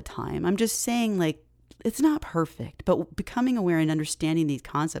that all the time. I'm just saying, like, it's not perfect, but becoming aware and understanding these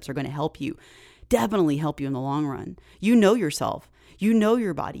concepts are going to help you, definitely help you in the long run. You know yourself, you know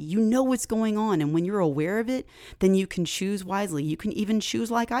your body, you know what's going on. And when you're aware of it, then you can choose wisely. You can even choose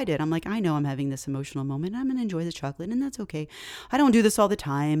like I did. I'm like, I know I'm having this emotional moment. I'm going to enjoy the chocolate, and that's okay. I don't do this all the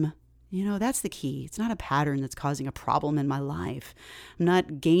time. That's the key. It's not a pattern that's causing a problem in my life. I'm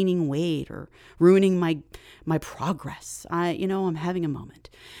not gaining weight or ruining my progress. I'm having a moment.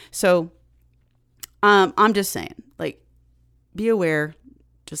 So I'm just saying, like, be aware,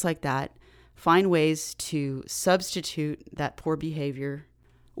 just like that. Find ways to substitute that poor behavior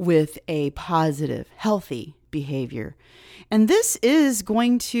with a positive, healthy behavior. And this is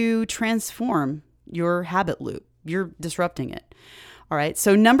going to transform your habit loop. You're disrupting it. All right.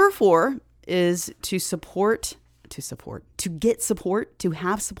 So number 4 is to get support, to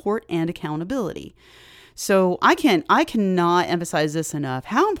have support and accountability. So I cannot emphasize this enough,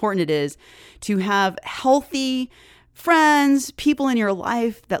 how important it is to have healthy friends, people in your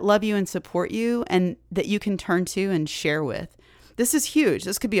life that love you and support you and that you can turn to and share with. This is huge.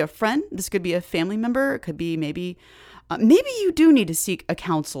 This could be a friend. This could be a family member. It could be maybe you do need to seek a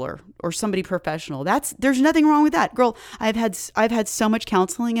counselor or somebody professional. There's nothing wrong with that. Girl, I've had so much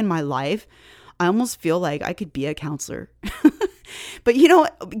counseling in my life. I almost feel like I could be a counselor. But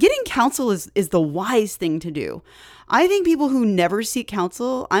getting counsel is the wise thing to do. I think people who never seek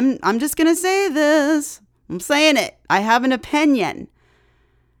counsel, I'm just going to say this. I'm saying it. I have an opinion.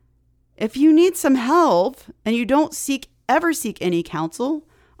 If you need some help and you don't ever seek any counsel,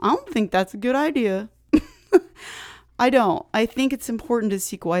 I don't think that's a good idea. I don't. I think it's important to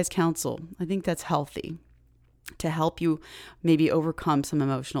seek wise counsel. I think that's healthy to help you maybe overcome some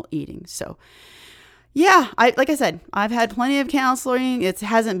emotional eating. So yeah, like I said, I've had plenty of counseling. It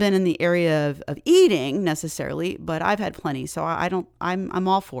hasn't been in the area of eating necessarily, but I've had plenty. So I'm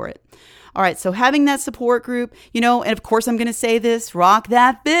all for it. All right. So having that support group, and of course I'm going to say this, Rock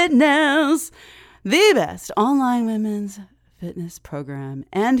That Fitness, the best online women's fitness program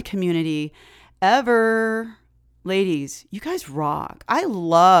and community ever. Ladies, you guys rock. I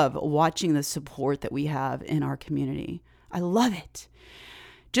love watching the support that we have in our community. I love it.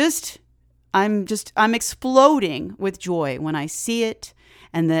 I'm exploding with joy when I see it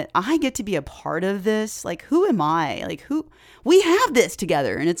and that I get to be a part of this. Like, who am I? We have this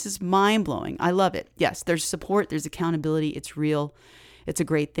together and it's just mind blowing. I love it. Yes, there's support. There's accountability. It's real. It's a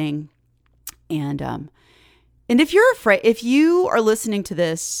great thing. And if you're afraid, if you are listening to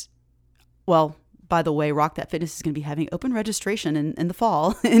this, well, by the way, Rock That Fitness is going to be having open registration in the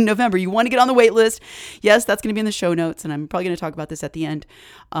fall, in November. You want to get on the wait list. Yes, that's going to be in the show notes, and I'm probably going to talk about this at the end.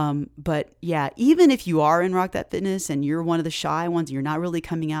 But yeah, even if you are in Rock That Fitness and you're one of the shy ones, you're not really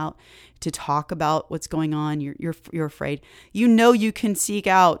coming out to talk about what's going on, you're afraid. You can seek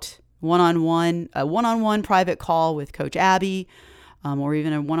out a one-on-one private call with Coach Abby, or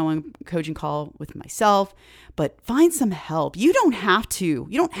even a one-on-one coaching call with myself. But find some help. You don't have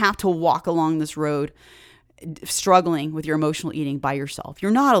to walk along this road struggling with your emotional eating by yourself. You're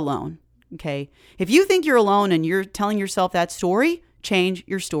not alone. Okay. If you think you're alone and you're telling yourself that story, change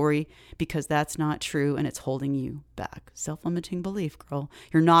your story because that's not true and it's holding you back. Self-limiting belief, girl.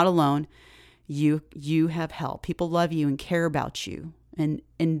 You're not alone. You have help. People love you and care about you. And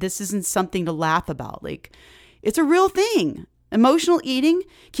this isn't something to laugh about. Like, it's a real thing. Emotional eating,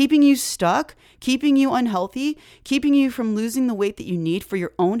 keeping you stuck, keeping you unhealthy, keeping you from losing the weight that you need for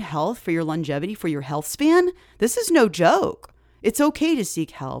your own health, for your longevity, for your health span. This is no joke. It's okay to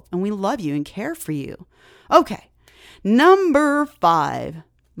seek help, and we love you and care for you. Okay, number 5,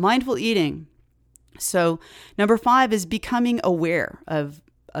 mindful eating. So number 5 is becoming aware of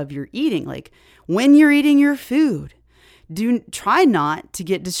your eating. Like when you're eating your food, try not to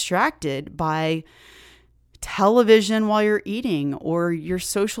get distracted by television while you're eating or your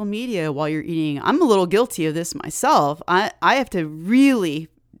social media while you're eating. I'm a little guilty of this myself. I have to really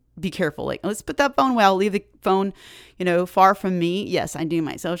be careful. Like, let's put that phone away. I'll leave the phone, far from me. Yes, I do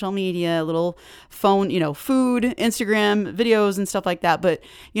my social media, little phone, food, Instagram videos and stuff like that. But,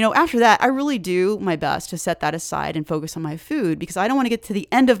 after that, I really do my best to set that aside and focus on my food because I don't want to get to the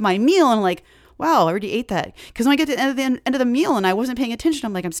end of my meal and like, wow, I already ate that. Because when I get to the end of the meal and I wasn't paying attention,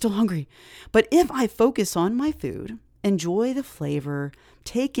 I'm like, I'm still hungry. But if I focus on my food, enjoy the flavor,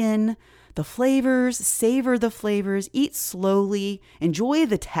 take in the flavors, savor the flavors, eat slowly, enjoy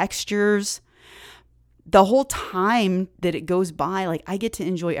the textures, the whole time that it goes by, like I get to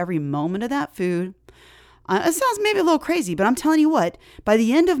enjoy every moment of that food. It sounds maybe a little crazy, but I'm telling you what, by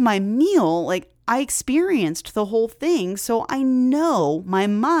the end of my meal, like I experienced the whole thing. So I know my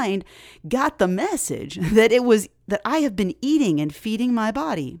mind got the message that it was that I have been eating and feeding my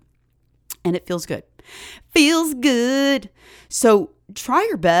body and it feels good. Feels good. So try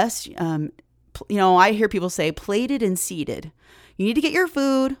your best. I hear people say plated and seated. You need to get your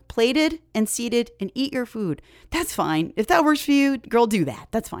food plated and seated and eat your food. That's fine. If that works for you, girl, do that.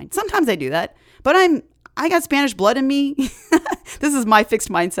 That's fine. Sometimes I do that, but I got Spanish blood in me. This is my fixed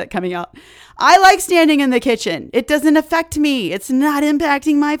mindset coming out. I like standing in the kitchen. It doesn't affect me. It's not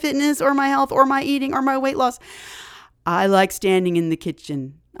impacting my fitness or my health or my eating or my weight loss. I like standing in the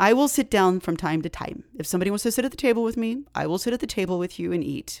kitchen. I will sit down from time to time. If somebody wants to sit at the table with me, I will sit at the table with you and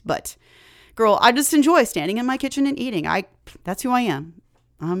eat. But girl, I just enjoy standing in my kitchen and eating. That's who I am.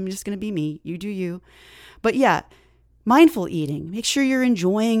 I'm just going to be me. You do you. But yeah, mindful eating. Make sure you're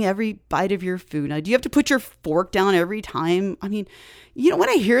enjoying every bite of your food. Now, do you have to put your fork down every time? I mean, when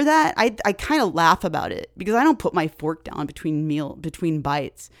I hear that, I kind of laugh about it because I don't put my fork down between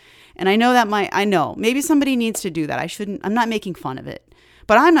bites. And I know maybe somebody needs to do that. I'm not making fun of it,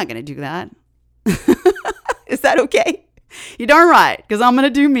 but I'm not going to do that. Is that okay? You're darn right, because I'm going to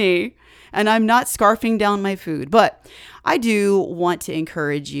do me. And I'm not scarfing down my food. But I do want to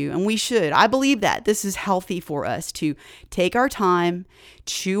encourage you, and we should. I believe that this is healthy for us to take our time,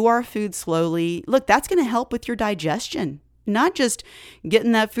 chew our food slowly. Look, that's going to help with your digestion. Not just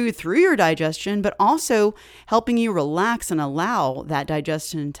getting that food through your digestion, but also helping you relax and allow that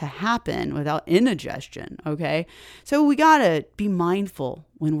digestion to happen without indigestion, okay? So we got to be mindful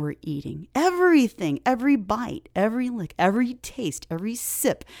when we're eating. Everything, every bite, every lick, every taste, every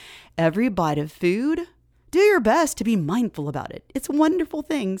sip, every bite of food, do your best to be mindful about it. It's a wonderful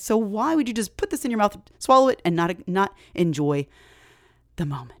thing. So why would you just put this in your mouth, swallow it, and not enjoy the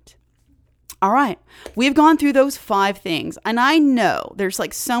moment? All right, we've gone through those 5 things, and I know there's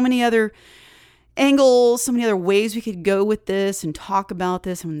like so many other angles, so many other ways we could go with this and talk about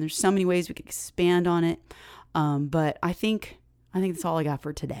this, and there's so many ways we could expand on it. But I think that's all I got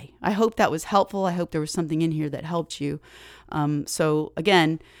for today. I hope that was helpful. I hope there was something in here that helped you. So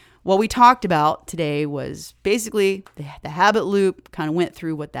again, what we talked about today was basically the habit loop. Kind of went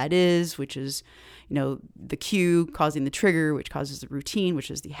through what that is, which is the cue causing the trigger, which causes the routine,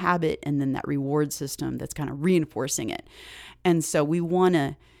 which is the habit, and then that reward system that's kind of reinforcing it. And so we want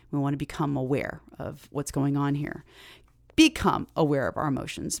to become aware of what's going on here, become aware of our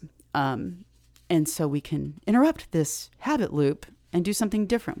emotions. And so we can interrupt this habit loop and do something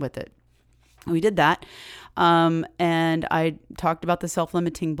different with it. We did that. And I talked about the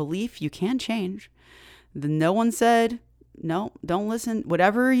self-limiting belief. You can change. No one said, no, don't listen.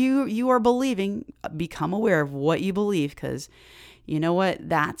 Whatever you are believing, become aware of what you believe, because you know what?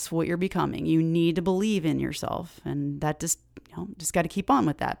 That's what you're becoming. You need to believe in yourself. And that just got to keep on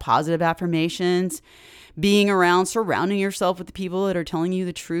with that. Positive affirmations, surrounding yourself with the people that are telling you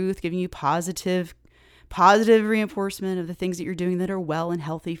the truth, giving you positive reinforcement of the things that you're doing that are well and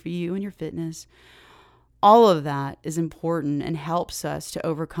healthy for you and your fitness. All of that is important and helps us to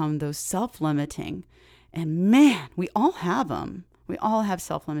overcome those self-limiting. And man, we all have them. We all have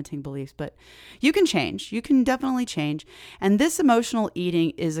self-limiting beliefs, but you can change. You can definitely change. And this emotional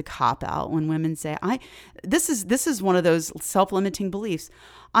eating is a cop-out when women say, this is one of those self-limiting beliefs.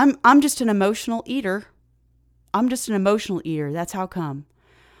 I'm just an emotional eater. I'm just an emotional eater. That's how come.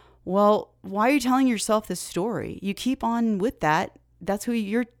 Well, why are you telling yourself this story? You keep on with that. That's who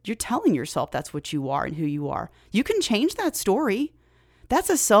you're telling yourself that's what you are and who you are. You can change that story. That's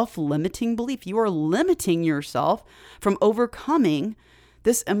a self-limiting belief. You are limiting yourself from overcoming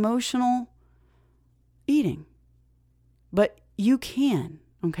this emotional eating. But you can,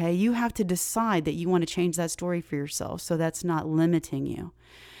 okay? You have to decide that you want to change that story for yourself so that's not limiting you.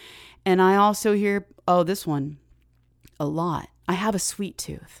 And I also hear, this one, a lot. I have a sweet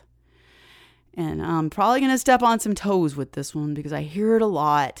tooth. And I'm probably going to step on some toes with this one because I hear it a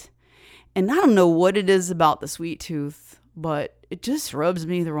lot. And I don't know what it is about the sweet tooth, but it just rubs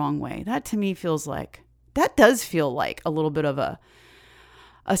me the wrong way. That to me does feel like a little bit of a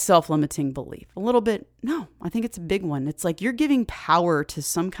self-limiting belief. A little bit, no, I think it's a big one. It's like you're giving power to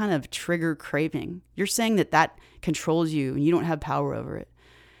some kind of trigger craving. You're saying that controls you and you don't have power over it.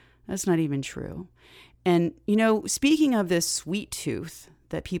 That's not even true. And, speaking of this sweet tooth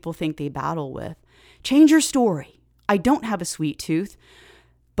that people think they battle with, change your story. I don't have a sweet tooth,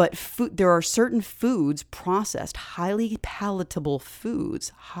 but there are certain foods, processed, highly palatable foods,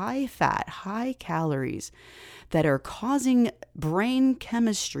 high fat, high calories, that are causing brain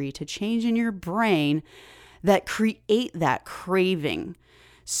chemistry to change in your brain that create that craving.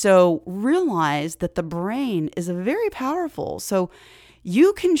 So realize that the brain is very powerful. So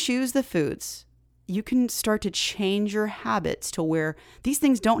you can choose the foods. You can start to change your habits to where these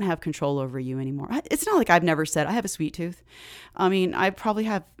things don't have control over you anymore. It's not like I've never said I have a sweet tooth. I mean, I probably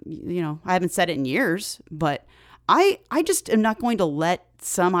have, I haven't said it in years, but I just am not going to let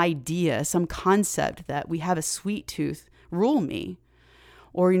some idea, some concept that we have a sweet tooth rule me.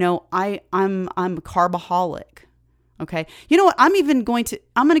 Or, I'm a carbaholic. Okay. You know what? I'm going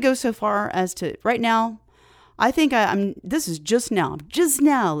to go so far as to right now, I think this is just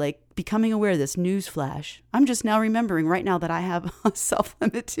now like becoming aware of this news flash. I'm just now remembering right now that I have a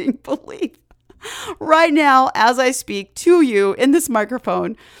self-limiting belief right now as I speak to you in this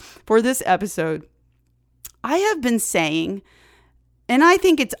microphone for this episode. I have been saying, and I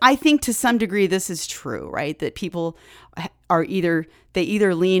think to some degree this is true, right? That people are either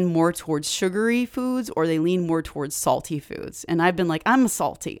lean more towards sugary foods or they lean more towards salty foods. And I've been like, I'm a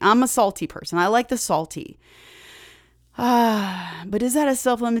salty person. I like the salty. But is that a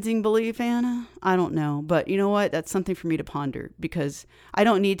self-limiting belief, Anna? I don't know. But you know what? That's something for me to ponder, because I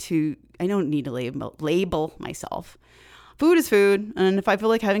don't need to label myself. Food is food. And if I feel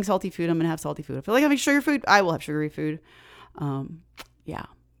like having salty food, I'm going to have salty food. If I feel like having sugar food, I will have sugary food. Yeah,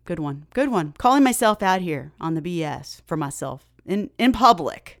 good one. Calling myself out here on the BS for myself in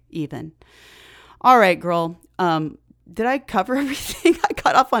public even. All right, girl. Did I cover everything? I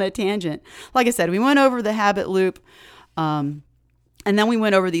got off on a tangent. Like I said, we went over the habit loop. And then we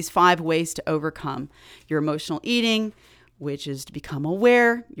went over these 5 ways to overcome your emotional eating, which is to become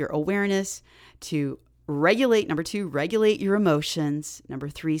aware, your awareness, to regulate. Number 2, regulate your emotions. Number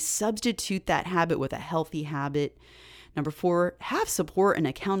 3, substitute that habit with a healthy habit. Number 4, have support and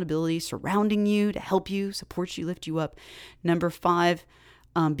accountability surrounding you to help you, support you, lift you up. Number 5,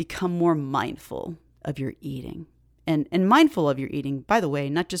 become more mindful of your eating. And mindful of your eating, by the way,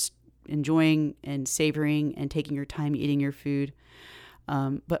 not just enjoying and savoring and taking your time eating your food,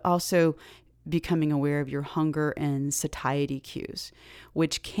 but also becoming aware of your hunger and satiety cues,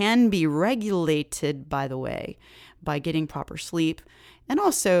 which can be regulated, by the way, by getting proper sleep and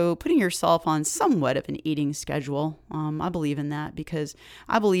also putting yourself on somewhat of an eating schedule. I believe in that, because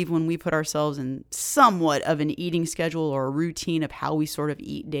I believe when we put ourselves in somewhat of an eating schedule or a routine of how we sort of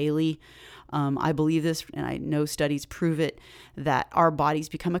eat daily, I believe this, and I know studies prove it, that our bodies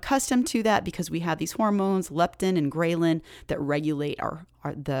become accustomed to that because we have these hormones, leptin and ghrelin, that regulate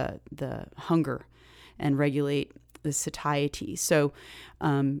the hunger and regulate the satiety. So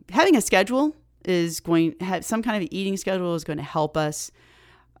having a schedule have some kind of eating schedule is going to help us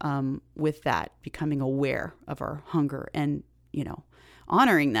with that, becoming aware of our hunger and,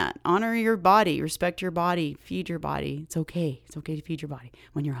 honoring that. Honor your body, respect your body, feed your body. It's okay. It's okay to feed your body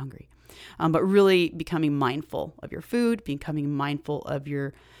when you're hungry. But really becoming mindful of your food, becoming mindful of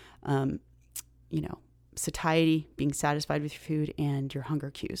your, satiety, being satisfied with your food and your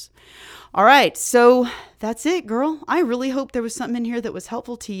hunger cues. All right. So that's it, girl. I really hope there was something in here that was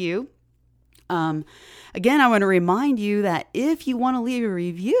helpful to you. Again, I want to remind you that if you want to leave a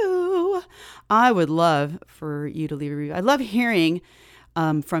review, I would love for you to leave a review. I love hearing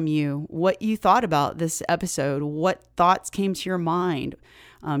from you what you thought about this episode, what thoughts came to your mind.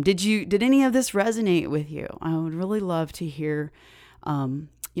 Did any of this resonate with you? I would really love to hear, and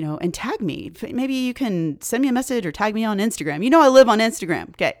tag me. Maybe you can send me a message or tag me on Instagram. I live on Instagram.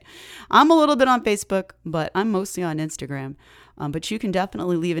 Okay. I'm a little bit on Facebook, but I'm mostly on Instagram. But you can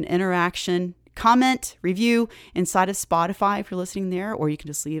definitely leave an interaction, comment, review inside of Spotify if you're listening there, or you can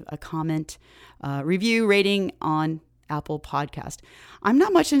just leave a comment, review, rating on Apple Podcast. I'm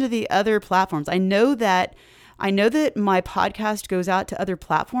not much into the other platforms. I know that my podcast goes out to other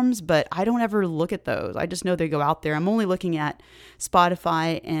platforms, but I don't ever look at those. I just know they go out there. I'm only looking at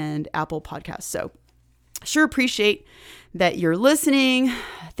Spotify and Apple Podcasts. So sure appreciate that you're listening.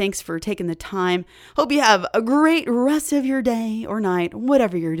 Thanks for taking the time. Hope you have a great rest of your day or night,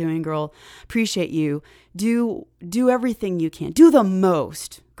 whatever you're doing, girl. Appreciate you. Do everything you can. Do the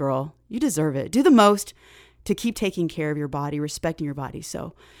most, girl. You deserve it. Do the most to keep taking care of your body, respecting your body.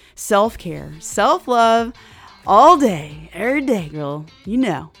 So self-care, self-love, all day, every day, girl.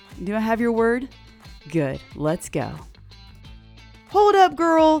 Do I have your word? Good. Let's go. Hold up,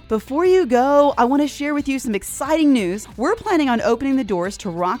 girl. Before you go, I want to share with you some exciting news. We're planning on opening the doors to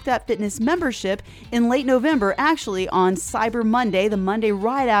Rock That Fitness membership in late November, actually on Cyber Monday, the Monday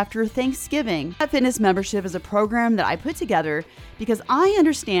right after Thanksgiving. That Fitness membership is a program that I put together because I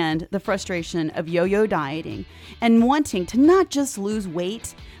understand the frustration of yo-yo dieting and wanting to not just lose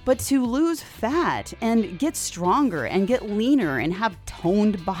weight, but to lose fat and get stronger and get leaner and have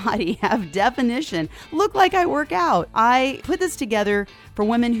toned body, have definition, look like I work out. I put this together for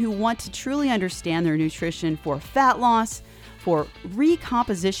women who want to truly understand their nutrition for fat loss, for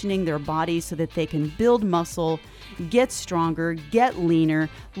recompositioning their bodies so that they can build muscle, get stronger, get leaner,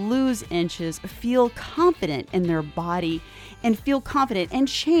 lose inches, feel confident in their body, and feel confident and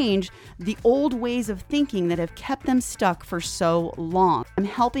change the old ways of thinking that have kept them stuck for so long. I'm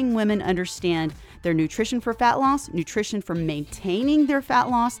helping women understand their nutrition for fat loss, nutrition for maintaining their fat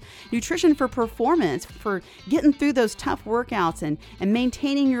loss, nutrition for performance, for getting through those tough workouts and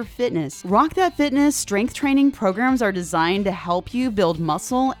maintaining your fitness. Rock That Fitness strength training programs are designed to help you build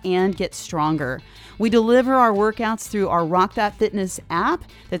muscle and get stronger. We deliver our workouts through our Rock That Fitness app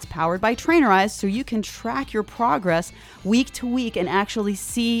that's powered by Trainerize, so you can track your progress week to week and actually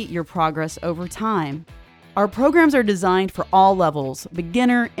see your progress over time. Our programs are designed for all levels,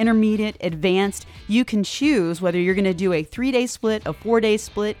 beginner, intermediate, advanced. You can choose whether you're going to do a 3-day split, a 4-day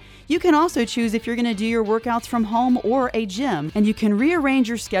split. You can also choose if you're going to do your workouts from home or a gym, and you can rearrange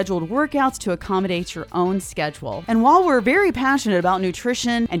your scheduled workouts to accommodate your own schedule. And while we're very passionate about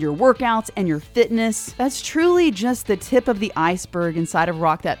nutrition and your workouts and your fitness, that's truly just the tip of the iceberg inside of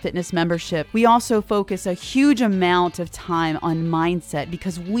Rock That Fitness membership. We also focus a huge amount of time on mindset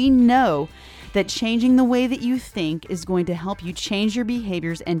because we know that changing the way that you think is going to help you change your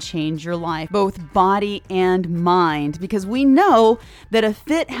behaviors and change your life, both body and mind, because we know that a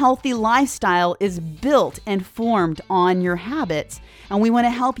fit, healthy lifestyle is built and formed on your habits. And we want to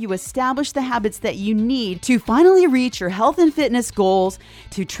help you establish the habits that you need to finally reach your health and fitness goals,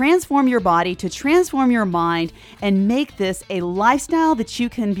 to transform your body, to transform your mind, and make this a lifestyle that you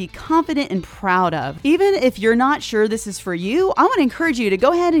can be confident and proud of. Even if you're not sure this is for you, I want to encourage you to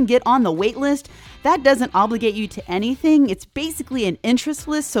go ahead and get on the wait list. That doesn't obligate you to anything. It's basically an interest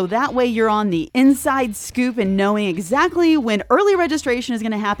list, so that way you're on the inside scoop and knowing exactly when early registration is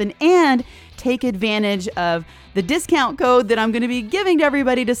going to happen, and take advantage of the discount code that I'm going to be giving to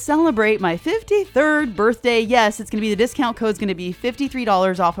everybody to celebrate my 53rd birthday. Yes, it's going to be, the discount code is going to be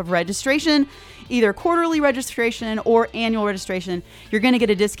 $53 off of registration, either quarterly registration or annual registration. You're going to get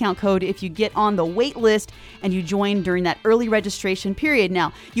a discount code if you get on the wait list and you join during that early registration period.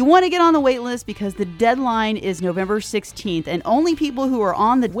 Now, you want to get on the wait list because the deadline is November 16th, and only people who are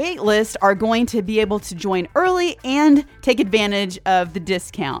on the wait list are going to be able to join early and take advantage of the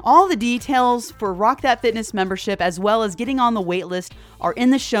discount. All the details for Rock That Fitness membership, as well as getting on the wait list, are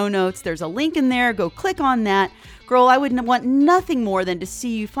in the show notes. There's a link in there. Go click on that. Girl, I would want nothing more than to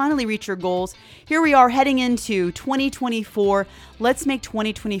see you finally reach your goals. Here we are heading into 2024. Let's make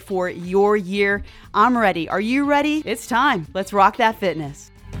 2024 your year. I'm ready. Are you ready? It's time. Let's rock that fitness.